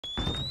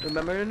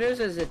Remember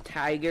there's a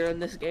tiger in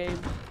this game?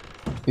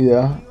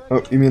 Yeah.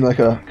 Oh, you mean like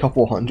a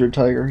couple hundred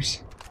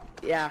tigers?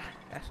 Yeah,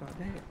 that's what I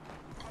meant.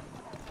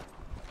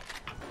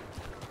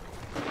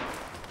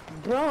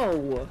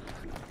 Bro!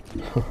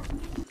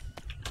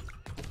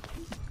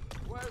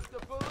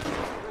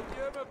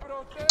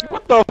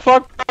 What the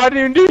fuck? I didn't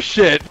even do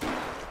shit.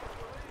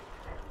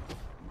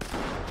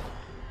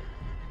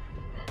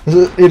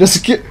 He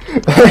just get.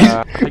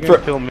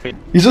 Kill me.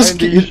 He's just I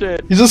didn't do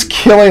shit. he's just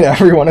killing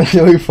everyone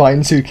until he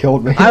finds who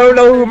killed me. I don't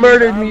know who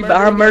murdered me, but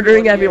I'm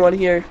murdering everyone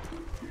here.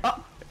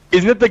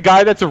 Isn't it the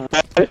guy that's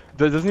red?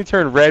 Doesn't he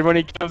turn red when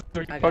he kills?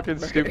 Fucking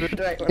murdered. stupid.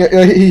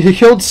 Yeah, he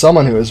killed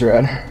someone who was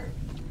red.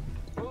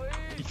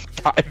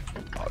 Fuck,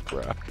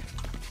 bro.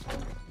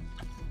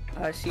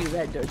 I see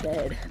red, they're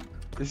dead.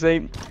 This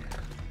ain't.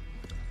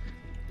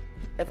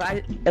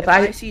 If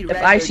I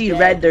see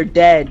red, they're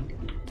dead.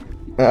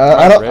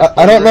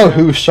 I don't know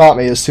who shot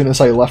me as soon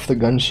as I left the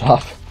gun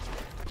shop.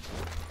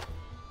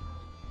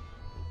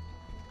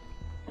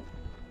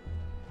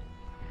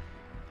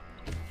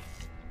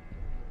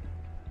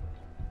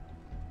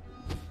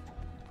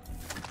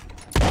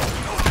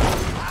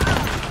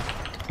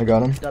 I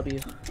got him. W.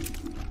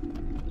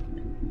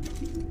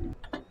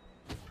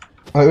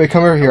 Wait,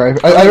 come over here.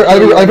 I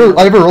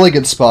have a really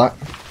good spot.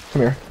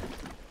 Come here.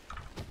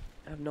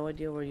 I have no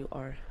idea where you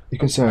are. You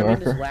can see my I'm in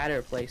this marker.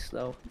 ladder place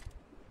though.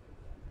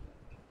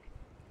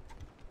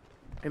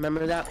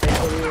 Remember that place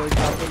where we were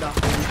jumping off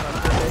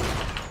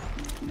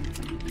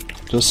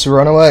the Just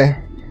run away.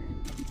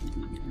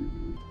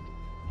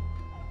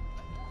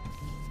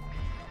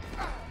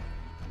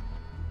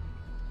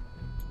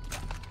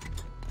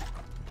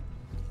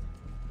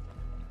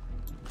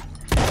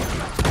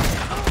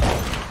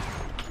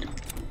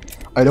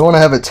 I don't want to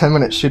have a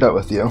 10-minute shootout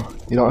with you.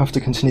 You don't have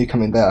to continue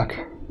coming back.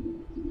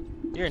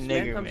 You're a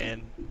nigger,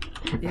 man.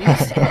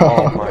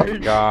 Oh my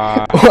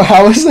god.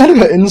 How is that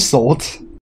an insult?